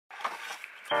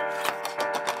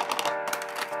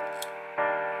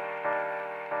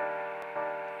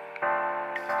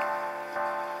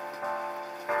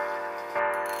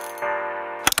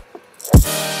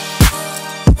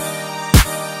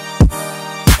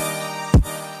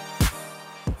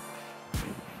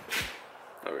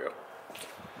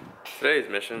Today's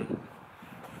mission,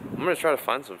 I'm gonna try to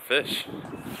find some fish.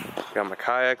 Got my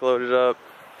kayak loaded up.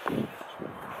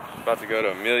 About to go to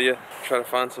Amelia, try to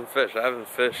find some fish. I haven't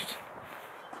fished.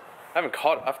 I've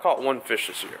caught one fish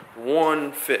this year.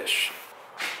 One fish.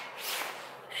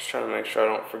 Just trying to make sure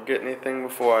I don't forget anything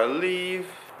before I leave.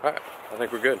 Alright, I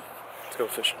think we're good. Let's go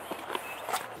fishing.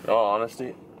 In all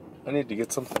honesty, I need to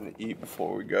get something to eat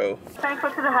before we go. Thanks for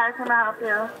the high. Can I help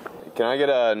you? Can I get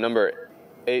a number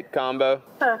 8 combo?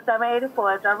 So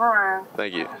 784, drive around.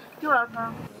 Thank you. You're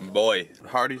welcome. Boy,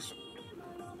 Hardee's.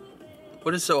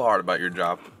 What is so hard about your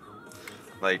job?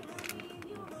 Like,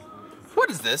 what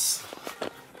is this?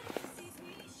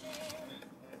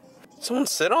 Someone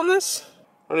sit on this?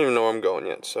 I don't even know where I'm going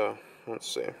yet, so let's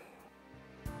see.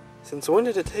 Since when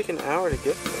did it take an hour to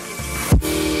get there?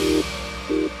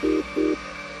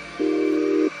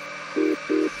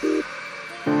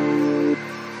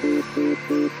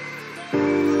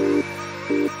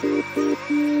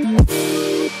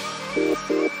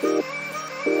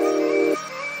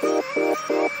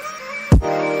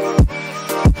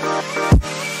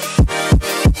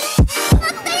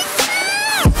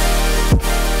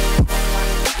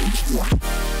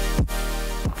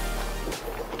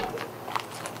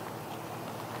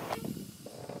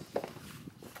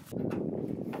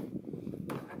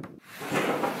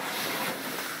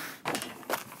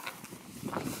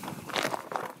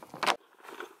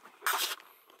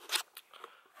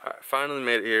 Alright, finally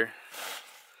made it here.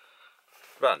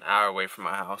 About an hour away from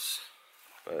my house,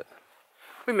 but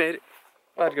we made it.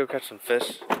 About to go catch some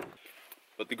fish.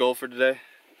 But the goal for today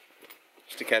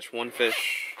is to catch one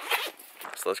fish.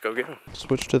 So let's go get him.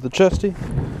 Switch to the chesty.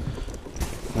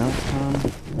 Now it's time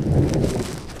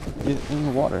to get in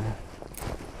the water.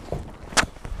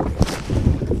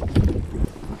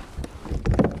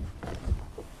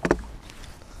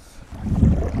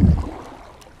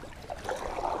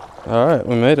 Alright,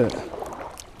 we made it.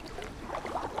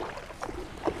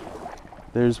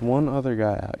 There's one other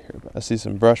guy out here, but I see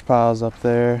some brush piles up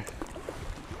there.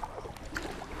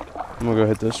 I'm gonna go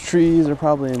hit those trees. They're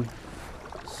probably in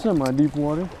semi-deep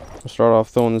water. I'll start off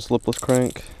throwing this lipless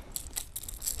crank.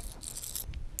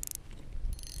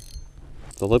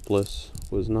 The lipless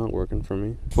was not working for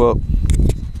me. Well,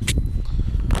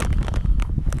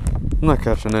 I'm not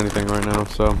catching anything right now,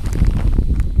 so I'm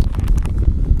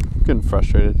getting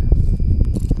frustrated.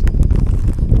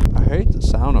 I hate the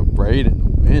sound of braid and the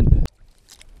wind.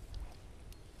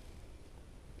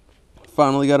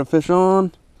 Finally got a fish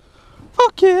on.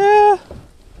 Fuck yeah!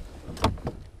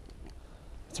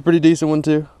 It's a pretty decent one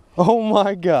too. Oh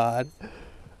my god.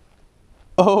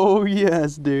 Oh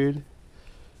yes, dude.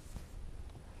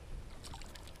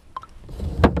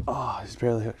 Oh, he's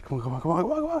barely hooked. Come on, come on, come on,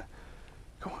 come on, come on.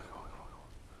 Come on, come on,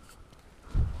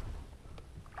 come on.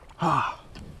 Ah.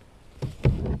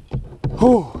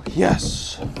 Oh,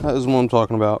 yes. That is what I'm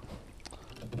talking about.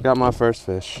 Got my first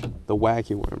fish. The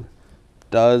wacky worm.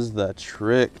 Does the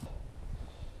trick.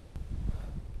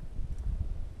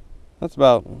 That's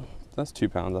 2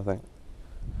 pounds, I think.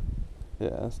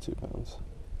 Yeah, that's 2 pounds.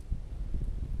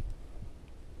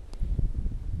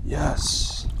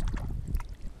 Yes.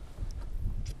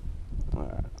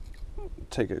 Alright.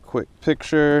 Take a quick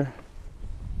picture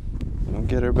and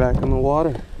get her back in the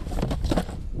water.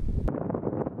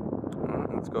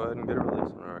 Alright, let's go ahead and get a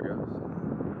release on her, guys.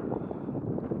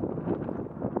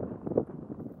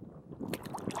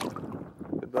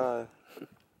 Goodbye.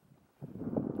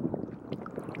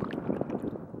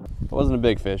 It wasn't a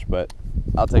big fish, but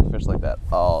I'll take fish like that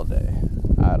all day.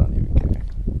 I don't even care.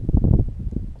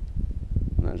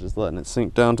 And I was just letting it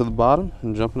sink down to the bottom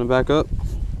and jumping it back up.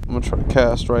 I'm gonna try to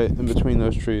cast right in between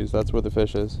those trees. That's where the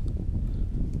fish is.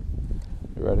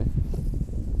 You ready?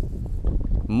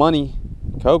 Money.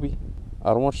 Kobe. I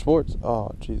don't watch sports.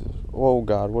 Oh, Jesus. Oh,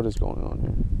 God. What is going on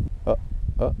here?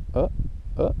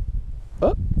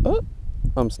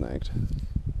 I'm snagged.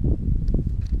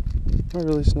 Am I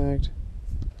really snagged?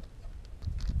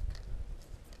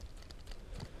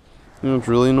 You know what's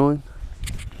really annoying?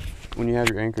 When you have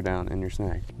your anchor down and you're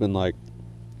snagged. It's been like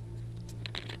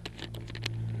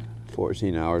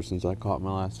 14 hours since I caught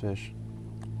my last fish.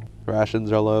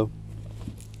 Rations are low.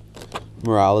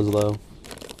 Morale is low.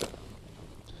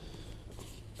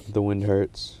 The wind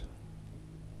hurts.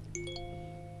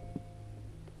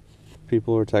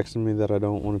 People are texting me that I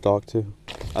don't want to talk to.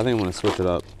 I think I'm going to switch it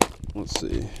up. Let's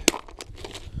see.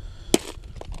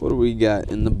 What do we got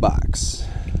in the box?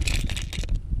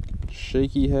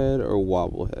 Shaky head or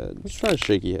wobble head? Let's try a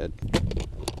shaky head.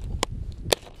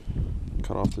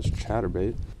 Cut off this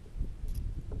chatterbait.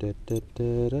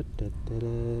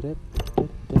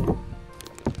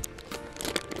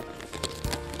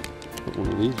 Put one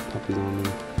of these puppies on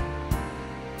there.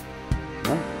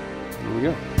 Alright, there we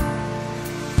go.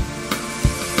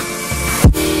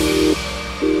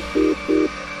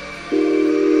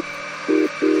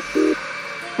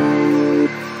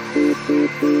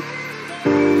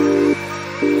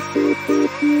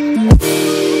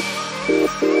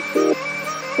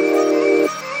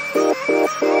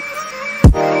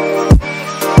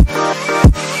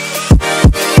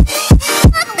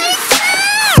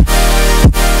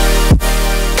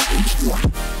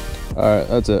 Alright,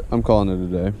 that's it. I'm calling it a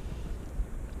day.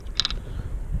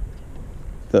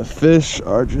 The fish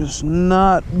are just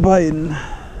not biting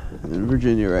in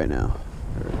Virginia right now.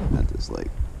 Or at this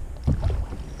lake.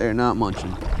 They're not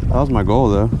munching. That was my goal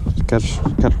though. Catch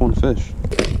one fish.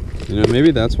 You know,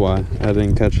 maybe that's why I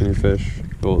didn't catch any fish.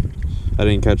 Well, I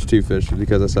didn't catch 2 fish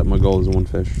because I set my goal as 1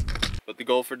 fish. But the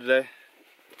goal for today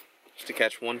is to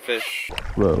catch 1 fish.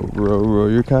 Row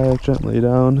your kayak gently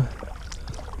down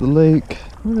the lake.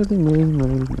 What's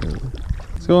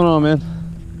going on, man?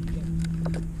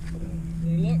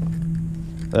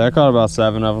 Yeah, I caught about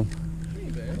 7 of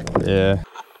them. Yeah.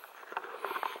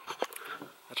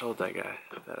 I told that guy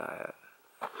that I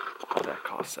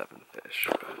caught 7 fish,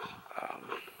 but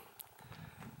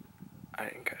I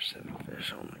didn't catch 7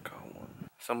 fish. I only caught 1.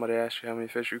 Somebody asked you how many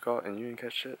fish you caught and you didn't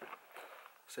catch shit.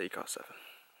 Say you caught 7.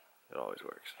 It always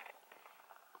works.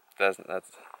 That's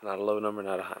not a low number,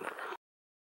 not a high number.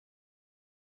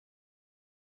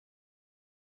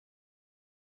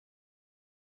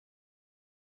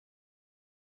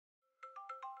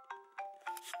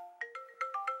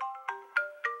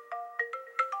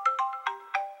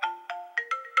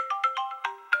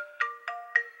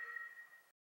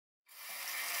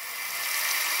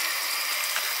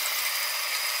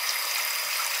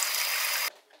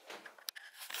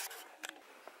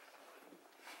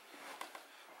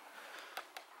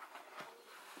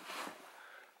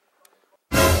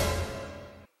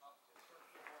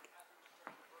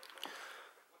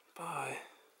 Bye.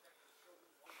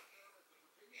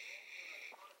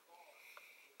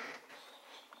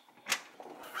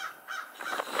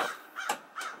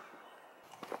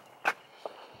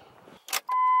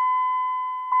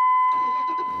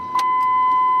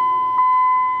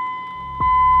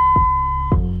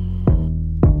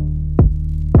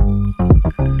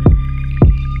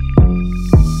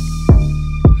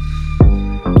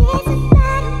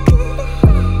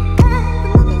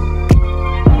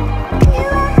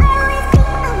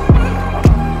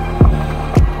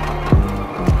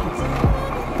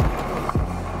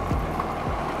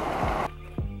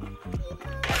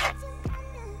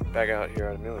 Back out here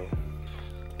at Amelia.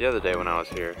 The other day when I was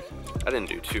here, I didn't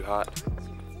do too hot,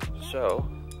 so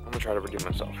I'm gonna try to redeem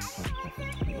myself.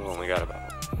 We've only got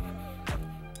about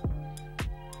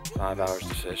 5 hours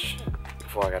to fish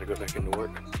before I gotta go back into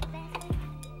work.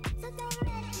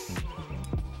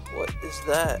 What is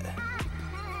that?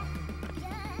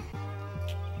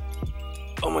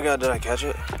 Oh my god, did I catch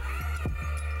it?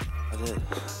 I did.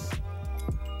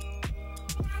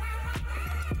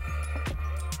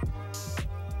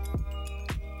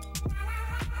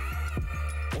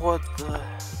 What the?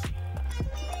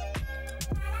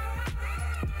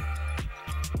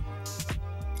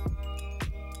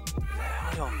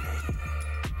 How y'all made?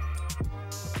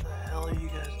 What the hell are you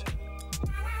guys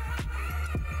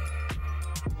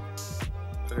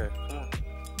doing? Okay, come on.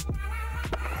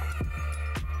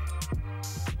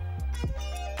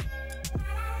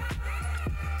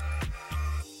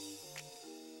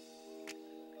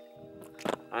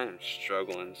 I am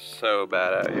struggling so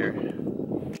bad out here.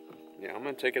 Yeah, I'm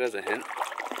gonna take it as a hint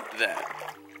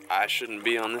that I shouldn't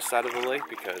be on this side of the lake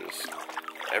because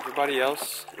everybody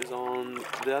else is on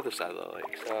the other side of the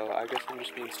lake. So I guess I'm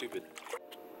just being stupid.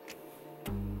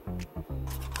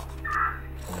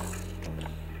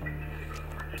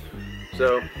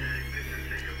 So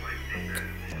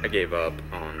I gave up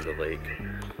on the lake.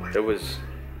 There was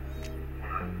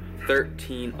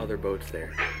 13 other boats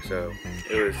there. So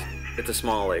it's a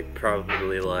small lake,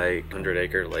 probably like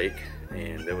 100-acre lake.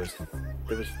 And there was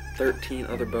 13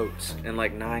 other boats and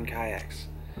like 9 kayaks.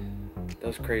 That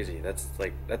was crazy.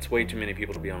 That's way too many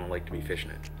people to be on a lake to be fishing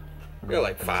it. We got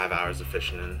like 5 hours of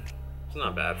fishing in. It's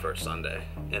not bad for a Sunday.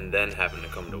 And then having to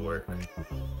come to work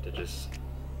to just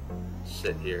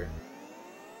sit here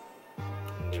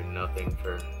and do nothing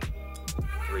for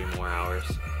 3 more hours.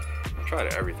 I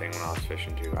tried everything when I was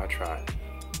fishing too. I tried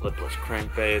lipless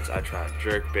crankbaits, I tried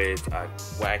jerk baits, I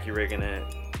wacky rigging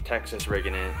it, Texas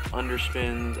rigging it,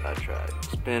 underspins, I tried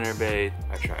spinner bait,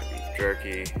 I tried beef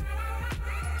jerky.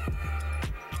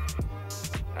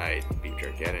 I ate beef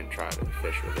jerky, I didn't try to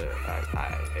fish with it.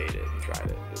 I ate it and tried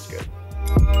it, it was good.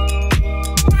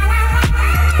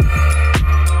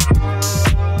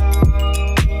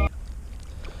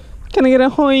 Can I get a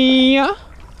hoya?